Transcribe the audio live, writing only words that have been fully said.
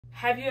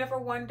Have you ever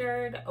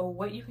wondered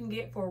what you can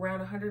get for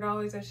around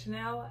 $100 at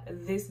Chanel?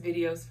 This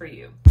video is for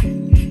you.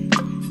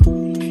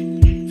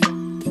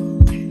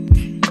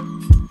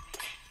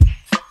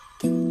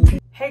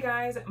 Hey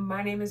guys,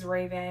 my name is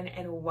Raven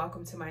and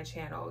welcome to my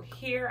channel.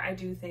 Here I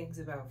do things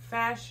about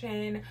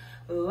fashion,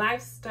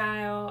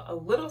 lifestyle, a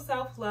little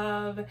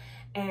self-love,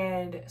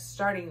 and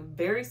starting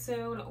very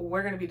soon,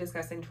 we're going to be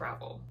discussing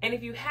travel. And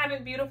if you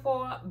haven't,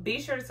 beautiful,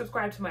 be sure to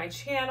subscribe to my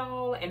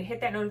channel and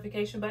hit that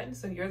notification button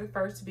so you're the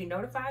first to be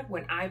notified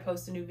when I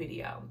post a new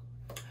video.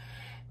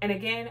 And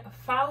again,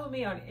 follow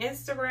me on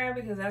Instagram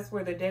because that's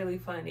where the daily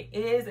fun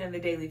is and the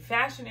daily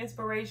fashion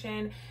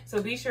inspiration.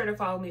 So be sure to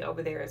follow me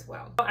over there as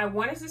well. I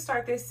wanted to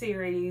start this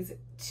series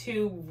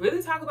to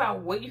really talk about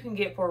what you can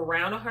get for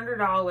around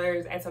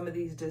 $100 at some of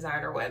these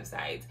designer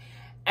websites.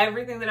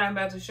 Everything that I'm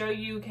about to show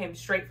you came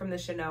straight from the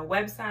Chanel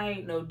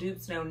website. No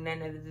dupes, no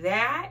none of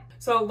that.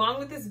 So along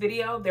with this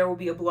video, there will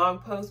be a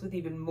blog post with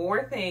even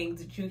more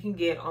things that you can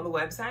get on the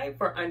website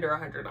for under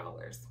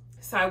 $100.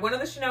 So I went on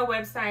the Chanel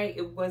website.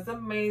 It was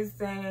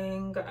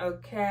amazing.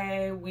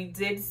 Okay, we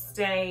did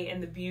stay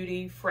in the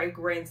beauty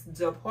fragrance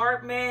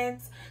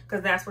department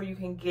because that's where you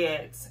can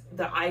get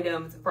the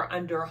items for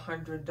under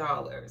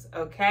 $100.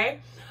 Okay,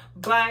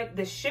 but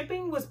the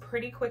shipping was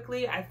pretty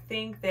quickly. I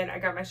think that I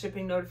got my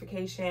shipping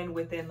notification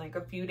within like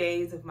a few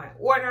days of my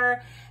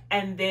order,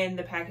 and then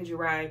the package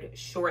arrived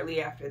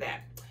shortly after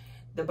that.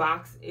 The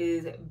box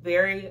is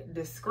very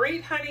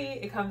discreet, honey.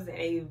 It comes in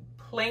a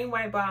plain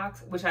white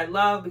box, which I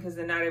love because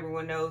then not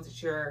everyone knows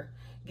that you're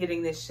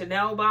getting this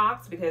Chanel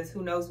box because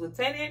who knows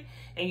what's in it,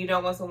 and you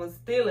don't want someone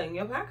stealing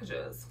your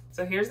packages.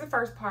 So here's the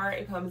first part.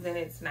 It comes in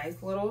its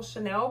nice little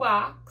Chanel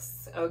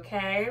box,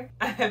 okay?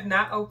 I have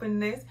not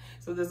opened this,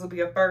 so this will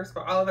be a first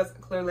for all of us.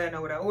 Clearly I know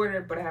what I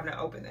ordered, but I have not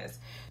opened this.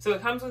 So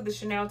it comes with the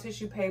Chanel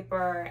tissue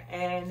paper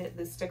and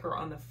the sticker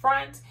on the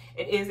front.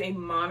 It is a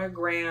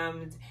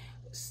monogrammed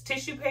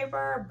tissue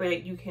paper,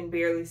 but you can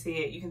barely see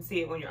it. You can see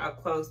it when you're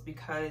up close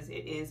because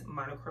it is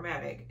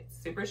monochromatic.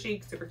 It's super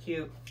chic, super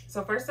cute.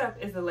 So first up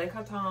is the Le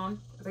Coton.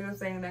 I think I'm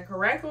saying that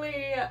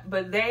correctly,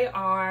 but they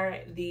are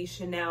the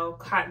Chanel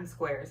cotton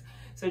squares.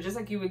 So just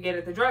like you would get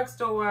at the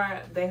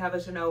drugstore, they have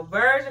a Chanel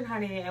version,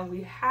 honey, and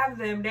we have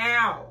them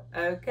now,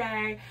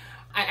 okay?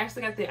 I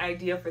actually got the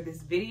idea for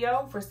this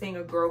video for seeing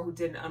a girl who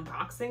did an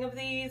unboxing of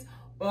these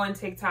on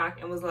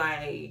TikTok and was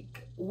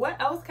like, what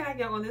else can I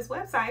get on this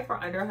website for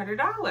under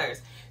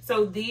 $100?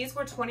 So these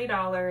were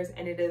 $20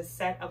 and it is a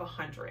set of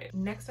 100.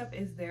 Next up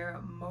is their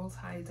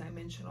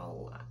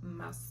multi-dimensional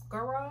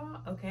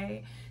mascara,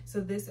 okay? So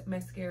this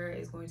mascara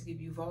is going to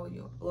give you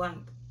volume,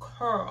 length,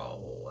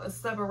 curl,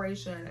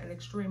 separation, and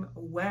extreme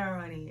wear,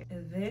 honey.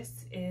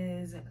 This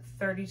is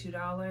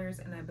 $32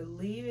 and I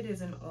believe it is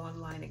an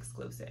online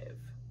exclusive.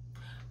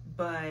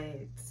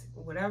 But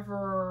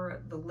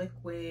whatever the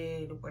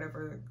liquid,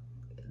 whatever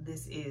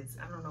this is,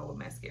 I don't know what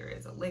mascara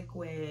is, a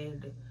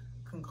liquid,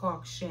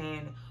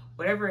 concoction,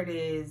 whatever it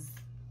is,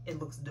 it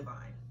looks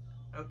divine,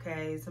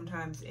 okay?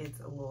 Sometimes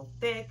it's a little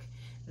thick.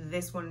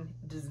 This one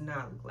does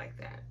not look like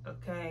that,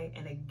 okay?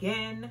 And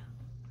again,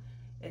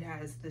 it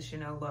has the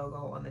Chanel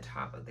logo on the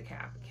top of the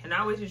cap.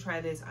 Cannot wait to try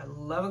this. I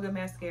love a good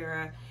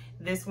mascara.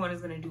 This one is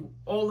gonna do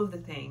all of the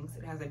things.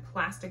 It has a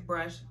plastic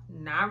brush.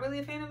 Not really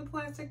a fan of the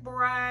plastic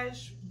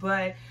brush,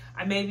 but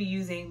I may be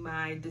using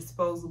my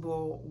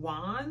disposable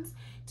wands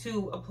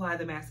to apply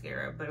the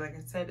mascara. But like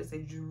I said, it's a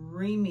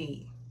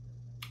dreamy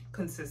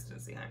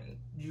consistency, honey.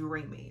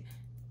 Dreamy.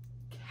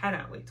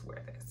 Cannot wait to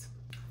wear this.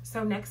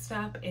 So next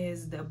up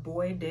is the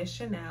Bois de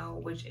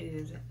Chanel, which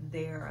is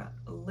their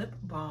lip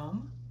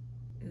balm.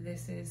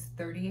 This is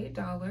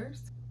 $38.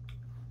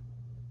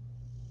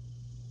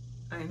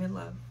 I'm in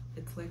love.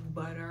 It's like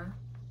butter,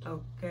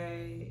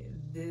 okay?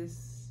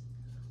 This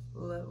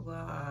lip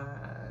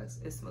gloss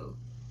is smooth.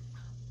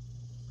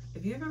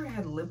 If you've ever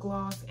had lip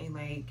gloss and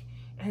like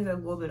it has a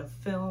little bit of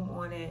film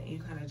on it and you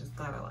kind of just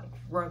gotta like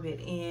rub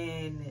it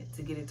in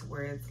to get it to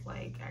where it's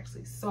like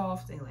actually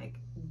soft and like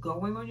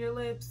going on your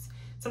lips.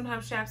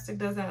 Sometimes chapstick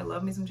does that. I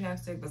love me some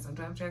chapstick, but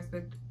sometimes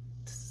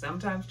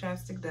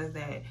chapstick does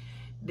that.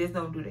 This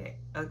don't do that,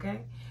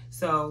 okay?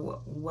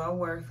 So well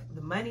worth the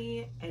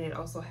money, and it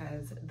also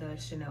has the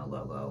Chanel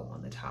logo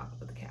on the top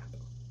of the cap.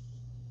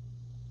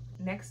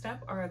 Next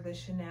up are the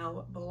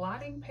Chanel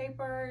blotting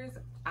papers.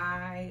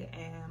 I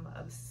am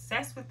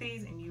obsessed with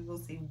these and you will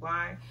see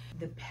why.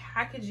 The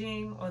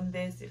packaging on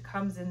this, it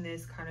comes in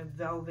this kind of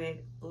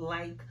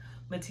velvet-like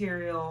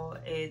material.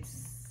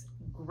 It's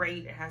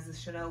great. It has the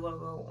Chanel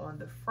logo on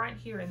the front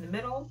here in the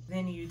middle.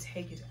 Then you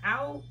take it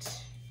out.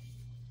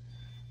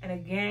 And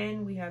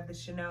again, we have the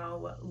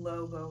Chanel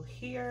logo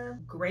here.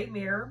 Great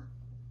mirror.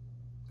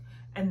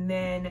 And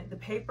then the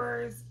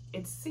papers,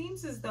 it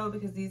seems as though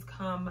because these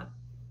come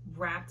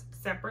wrapped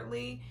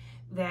separately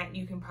that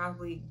you can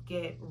probably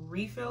get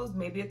refills.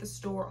 Maybe at the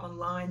store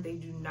online, they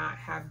do not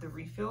have the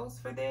refills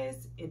for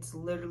this. It's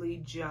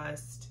literally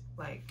just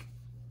like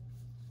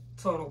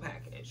total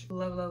package.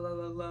 Love, love, love,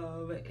 love,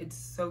 love. It's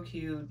so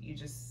cute. You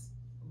just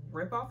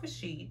rip off a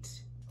sheet.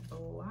 A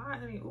lot,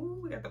 honey. Ooh,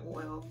 we got the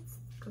oils.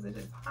 because it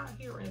is hot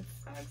here in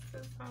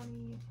Texas,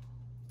 honey.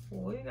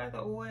 We got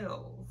the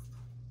oils.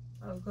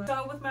 Okay.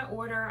 So with my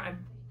order,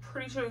 I'm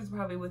pretty sure it's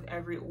probably with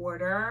every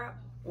order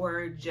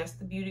or just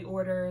the beauty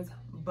orders,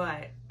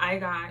 but I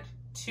got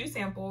 2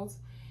 samples.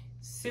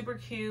 Super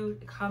cute.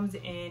 It comes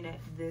in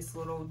this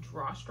little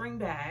drawstring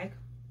bag.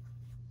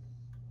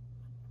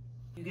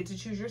 You get to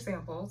choose your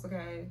samples,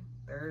 okay?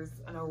 There's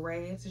an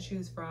array to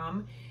choose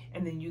from,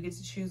 and then you get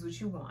to choose what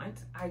you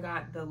want. I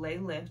got the Lay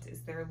Lift.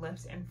 It's their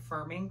lift and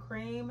firming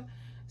cream.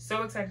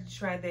 So excited to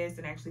try this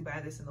and actually buy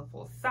this in the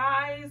full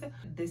size.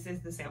 This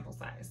is the sample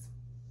size.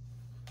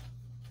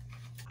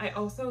 I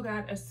also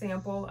got a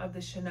sample of the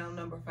Chanel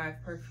No. 5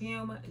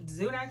 perfume.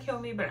 Do not kill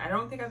me, but I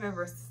don't think I've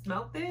ever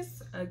smelled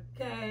this.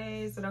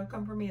 Okay, so don't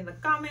come for me in the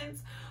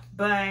comments.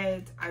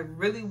 But I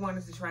really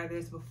wanted to try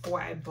this before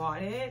I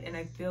bought it. And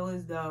I feel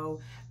as though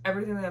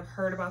everything that I've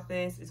heard about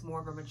this is more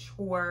of a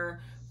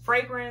mature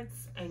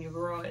fragrance. And your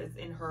girl is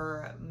in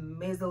her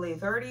mid to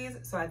late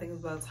 30s. So I think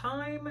it's about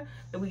time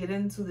that we get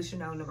into the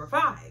Chanel No.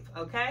 5,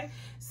 okay?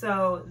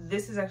 So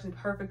this is actually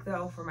perfect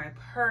though for my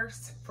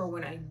purse for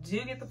when I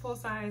do get the full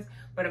size.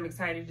 But I'm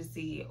excited to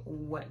see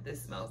what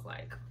this smells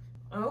like.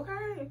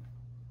 Okay,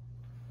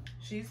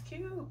 she's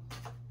cute.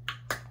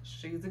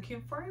 She's a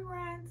cute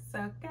fragrance,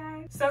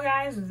 okay? So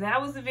guys, that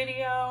was the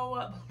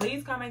video.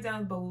 Please comment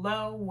down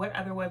below what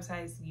other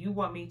websites you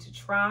want me to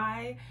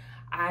try.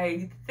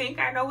 I think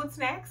I know what's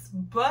next,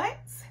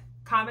 but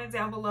comment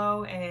down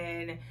below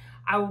and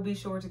I will be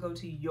sure to go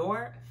to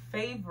your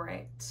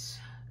favorite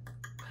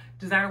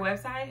designer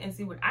website and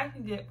see what I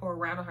can get for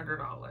around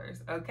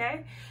 $100,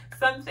 okay?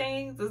 Some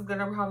things is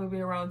gonna probably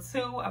be around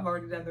 $2. I've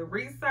already done the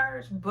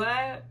research,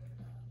 but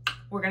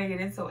we're gonna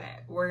get into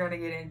it. We're gonna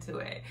get into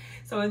it.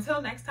 So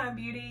until next time,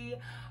 beauty,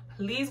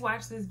 please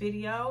watch this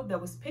video that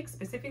was picked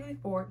specifically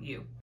for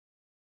you.